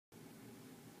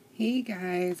Hey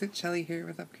guys, it's Shelly here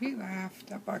with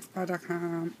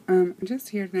Lovecreatelaugh.blogspot.com. I'm just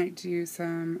here tonight to do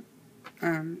some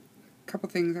couple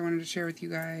things I wanted to share with you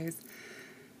guys.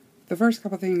 The first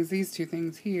couple things, these two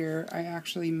things here, I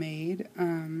actually made.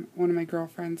 One of my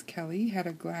girlfriends, Kelly, had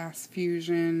a glass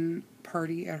fusion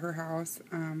party at her house.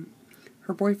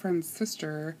 Her boyfriend's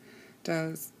sister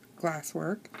does glass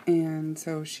work, and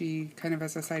so she kind of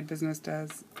as a side business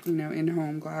does,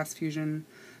 in-home glass fusion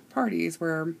parties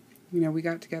where we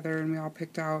got together and we all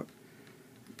picked out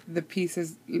the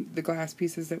pieces, the glass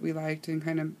pieces that we liked and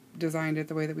kind of designed it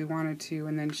the way that we wanted to,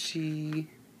 and then she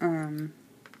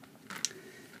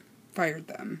fired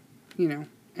them,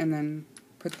 and then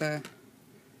put the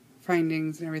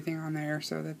findings and everything on there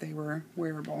so that they were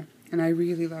wearable. And I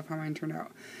really love how mine turned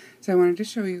out. So I wanted to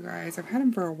show you guys. I've had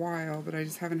them for a while, but I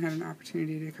just haven't had an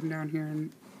opportunity to come down here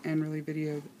and really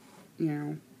video,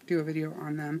 do a video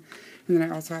on them. And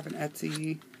then I also have an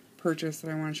Etsy purchase that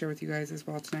I want to share with you guys as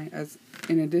well tonight, as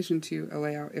in addition to a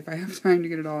layout, if I have time to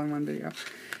get it all in one video.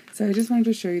 So I just wanted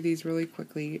to show you these really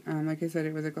quickly. Like I said,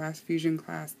 it was a glass fusion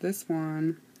class. This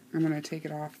one, I'm going to take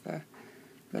it off the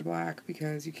black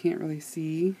because you can't really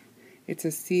see. It's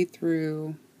a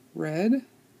see-through red,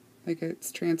 like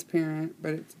it's transparent,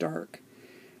 but it's dark,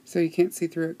 so you can't see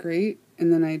through it great.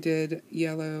 And then I did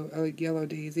yellow, like yellow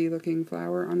daisy looking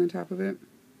flower on the top of it,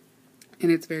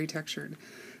 and it's very textured.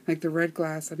 Like the red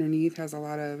glass underneath has a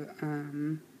lot of,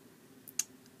 I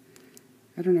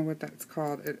don't know what that's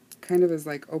called. It kind of is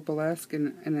like opalesque,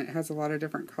 and it has a lot of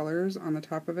different colors on the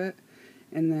top of it.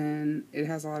 And then it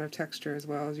has a lot of texture as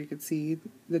well, as you can see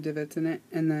the divots in it.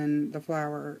 And then the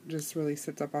flower just really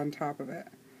sits up on top of it.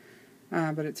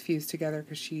 But it's fused together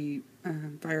because she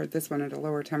fired this one at a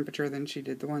lower temperature than she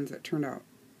did the ones that turned out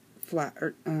flat,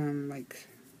 or like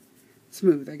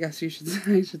smooth, I guess I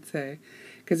should say.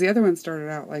 Because the other one started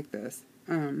out like this,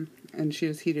 and she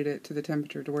just heated it to the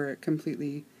temperature to where it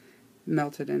completely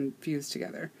melted and fused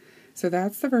together. So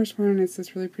that's the first one. It's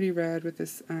this really pretty red with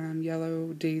this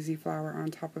yellow daisy flower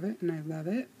on top of it, and I love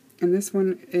it. And this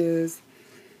one is,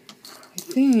 I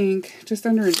think, just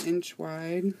under an inch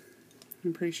wide.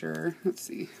 I'm pretty sure. Let's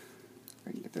see if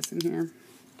I can get this in here.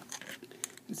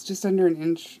 It's just under an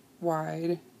inch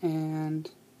wide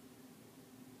and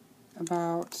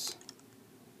about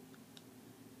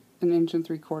 1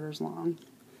 3/4 long,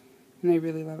 and I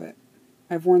really love it.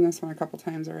 I've worn this one a couple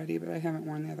times already, but I haven't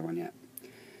worn the other one yet.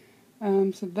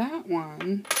 So that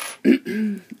one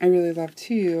I really love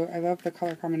too. I love the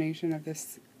color combination of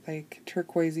this like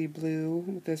turquoisey blue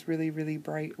with this really, really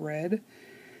bright red.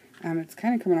 It's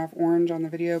kind of coming off orange on the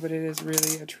video, but it is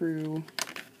really a true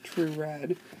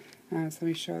red. So let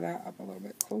me show that up a little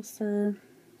bit closer.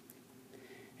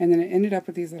 And then it ended up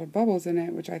with these little bubbles in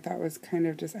it, which I thought was kind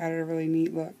of just added a really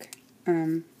neat look.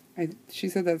 She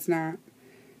said that's not,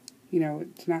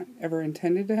 it's not ever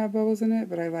intended to have bubbles in it,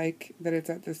 but I like that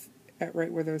it's at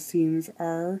right where those seams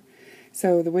are.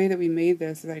 So the way that we made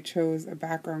this is I chose a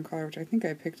background color, which I think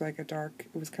I picked like it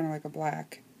was kind of like a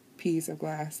black piece of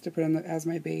glass to put as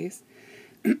my base.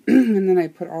 And then I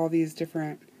picked out all these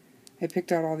different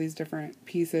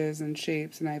pieces and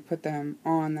shapes, and I put them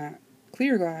on that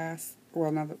clear glass,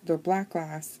 well, not the black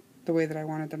glass, the way that I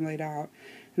wanted them laid out,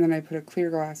 and then I put a clear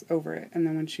glass over it, and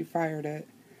then when she fired it,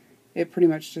 it pretty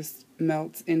much just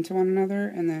melts into one another,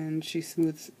 and then she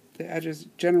smooths the edges.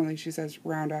 Generally, she says,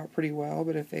 round out pretty well,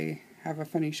 but if they have a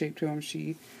funny shape to them,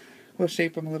 she will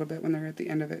shape them a little bit when they're at the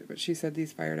end of it, but she said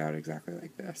these fired out exactly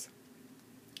like this.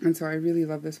 And so I really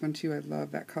love this one too. I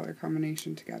love that color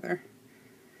combination together.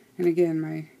 And again,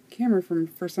 my camera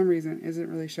for some reason isn't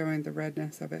really showing the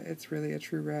redness of it. It's really a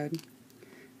true red.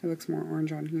 It looks more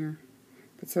orange on here,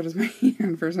 but so does my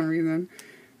hand for some reason.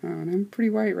 And I'm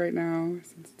pretty white right now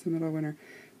since it's the middle of winter.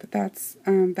 But that's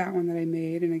that one that I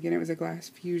made. And again, it was a glass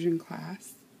fusion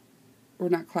class. Or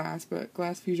not class, but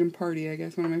glass fusion party, I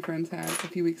guess one of my friends had a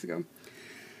few weeks ago.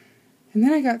 And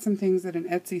then I got some things at an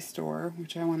Etsy store,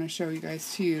 which I want to show you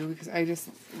guys too, because I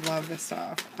just love this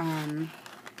stuff.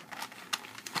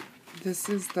 This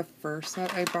is the first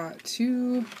set. I bought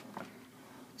two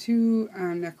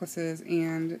necklaces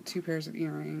and 2 pairs of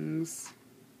earrings.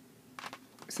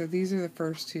 So these are the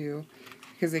first two,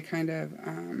 because they kind of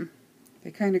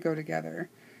go together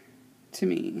to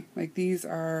me. Like this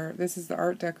is the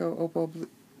Art Deco Opal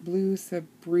Blue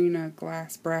Sabrina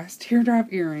glass brass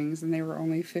teardrop earrings, and they were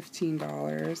only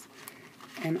 $15,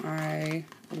 and I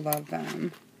love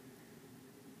them.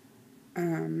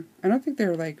 I don't think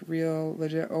they're like real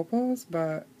legit opals,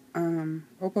 but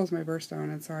opal's my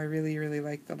birthstone, and so I really, really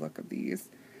like the look of these.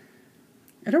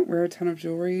 I don't wear a ton of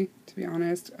jewelry, to be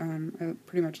honest. I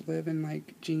pretty much live in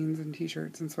like jeans and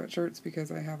t-shirts and sweatshirts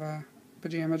because I have a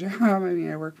pajama job. I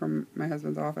mean, I work from my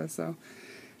husband's office, so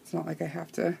it's not like I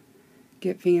have to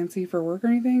get fancy for work or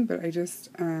anything, but I just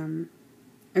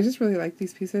really like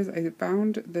these pieces. I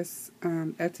found this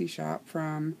Etsy shop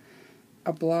from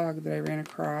a blog that I ran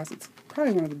across. It's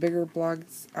probably one of the bigger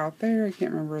blogs out there. I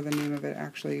can't remember the name of it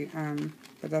actually,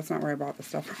 but that's not where I bought the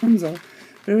stuff from. So,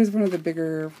 but it was one of the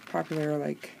bigger, popular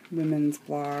like women's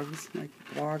blogs, like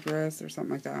Blogress or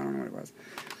something like that. I don't know what it was.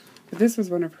 But this was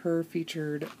one of her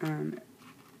featured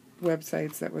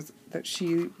websites that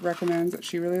she recommends, that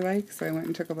she really likes. So I went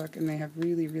and took a look, and they have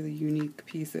really, really unique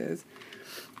pieces.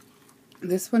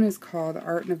 This one is called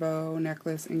Art Nouveau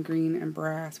necklace in green and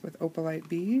brass with opalite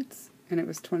beads, and it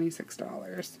was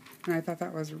 $26. And I thought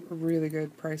that was a really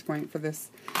good price point for this.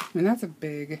 I mean, that's a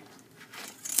big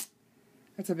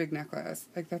necklace.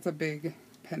 Like, that's a big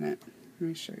pendant. Let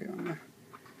me show you on the,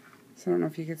 so I don't know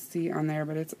if you could see on there,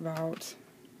 but it's about,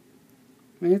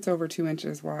 I mean, it's over 2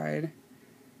 inches wide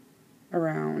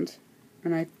around,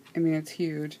 and I mean, it's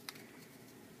huge.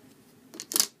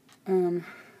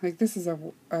 Like, this is a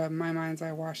My Mind's Eye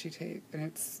washi tape, and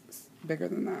it's bigger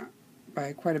than that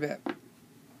by quite a bit.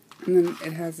 And then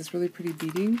it has this really pretty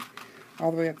beading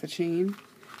all the way up the chain,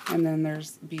 and then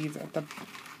there's beads at the,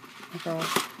 like, I'll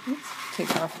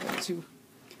take off of it too.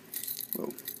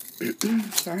 Whoa.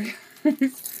 Sorry.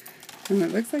 And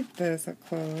it looks like this up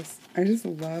close. I just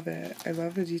love it. I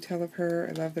love the detail of her.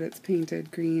 I love that it's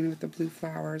painted green with the blue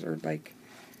flowers, or like,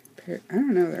 I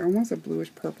don't know, they're almost a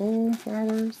bluish purple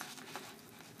flowers.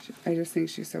 I just think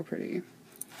she's so pretty.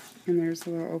 And there's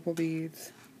the little opal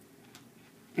beads.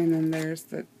 And then there's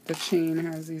the chain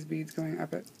has these beads going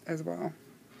up it as well.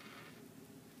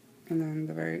 And then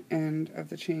the very end of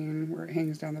the chain where it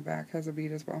hangs down the back has a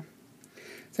bead as well.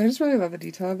 So I just really love the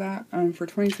detail of that. For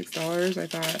 $26, I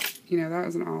thought, you know, that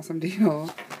was an awesome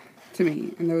deal to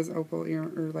me. And those opal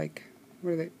or like,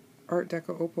 what are they? Art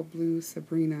Deco opal blue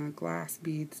Sabrina glass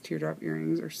beads teardrop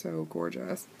earrings are so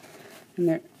gorgeous.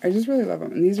 And I just really love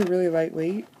them. And these are really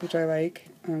lightweight, which I like,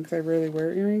 because I rarely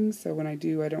wear earrings, so when I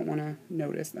do, I don't want to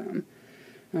notice them.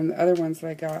 The other ones that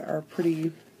I got are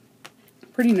pretty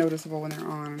noticeable when they're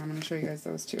on, and I'm going to show you guys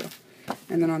those too.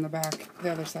 And then on the back, the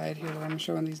other side here, where I'm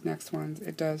showing these next ones,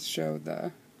 it does show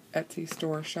the Etsy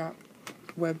store shop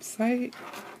website.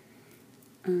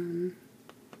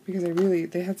 Because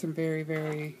they had some very,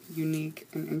 very unique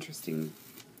and interesting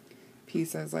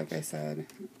pieces, like I said.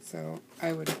 So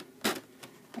I would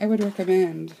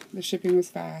recommend. The shipping was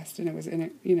fast, and it was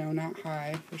not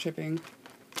high for shipping.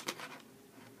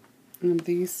 And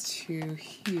these two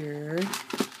here,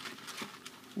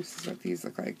 this is what these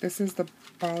look like. This is the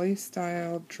Bali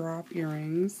style drop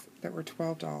earrings that were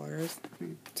 $12. Let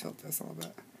me tilt this a little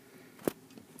bit.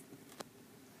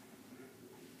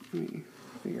 Let me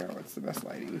figure out what's the best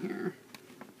lighting here.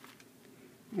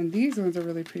 And these ones are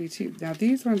really pretty too. Now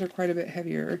these ones are quite a bit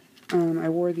heavier. I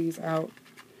wore these out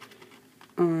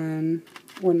on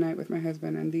one night with my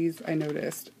husband, and these I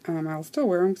noticed. I'll still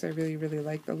wear them because I really, really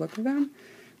like the look of them,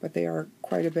 but they are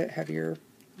quite a bit heavier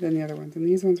than the other ones. And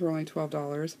these ones were only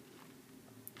 $12.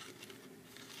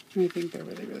 And I think they're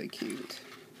really, really cute.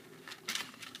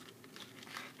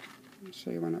 I'll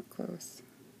show you one up close.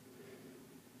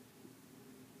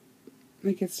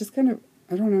 Like, it's just kind of,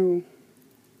 I don't know,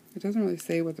 it doesn't really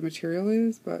say what the material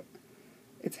is, but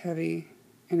it's heavy,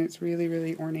 and it's really,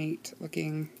 really ornate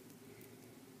looking.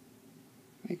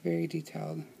 Like, very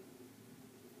detailed.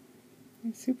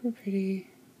 It's super pretty.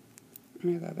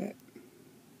 I love it.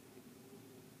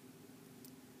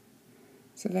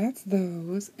 So that's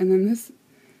those. And then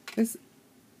this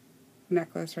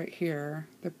necklace right here,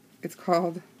 it's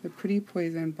called the Pretty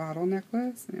Poison Bottle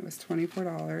Necklace, and it was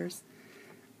 $24.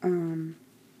 And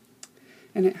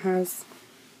it has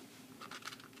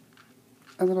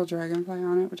a little dragonfly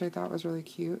on it, which I thought was really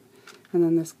cute. And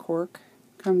then this cork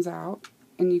comes out,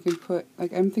 and you can put,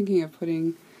 like, I'm thinking of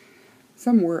putting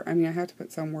some word, I mean, I have to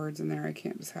put some words in there. I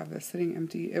can't just have this sitting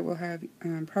empty. It will have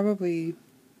probably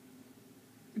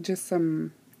just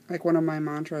some, like, one of my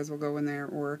mantras will go in there,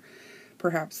 or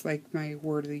perhaps, like, my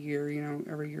word of the year. You know,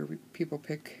 every year people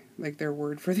pick, like, their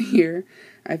word for the year.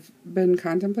 I've been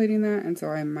contemplating that, and so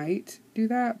I might do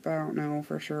that, but I don't know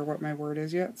for sure what my word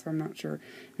is yet, so I'm not sure.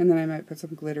 And then I might put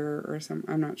some glitter or some,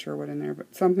 I'm not sure what in there,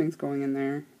 but something's going in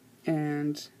there.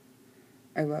 And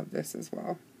I love this as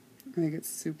well. I think it's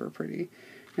super pretty.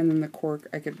 And then the cork,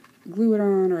 I could glue it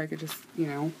on, or I could just, you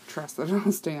know, trust that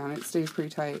it'll stay on. It stays pretty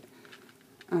tight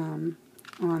on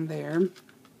there.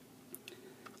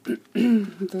 With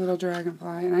the little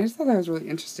dragonfly. And I just thought that was really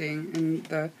interesting. And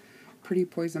the Pretty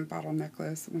Poison Bottle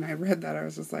Necklace, when I read that, I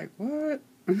was just like, what?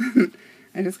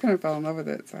 I just kind of fell in love with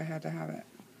it, so I had to have it.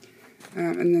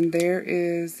 And then there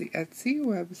is the Etsy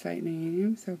website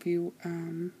name. So if you,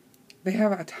 they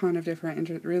have a ton of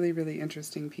different, really, really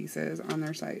interesting pieces on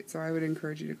their site. So I would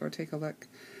encourage you to go take a look.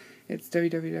 It's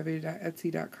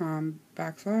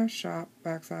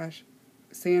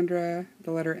www.etsy.com/shop/Sandra,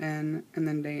 the letter N, and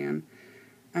then Dan.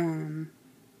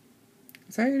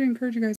 So I would encourage you guys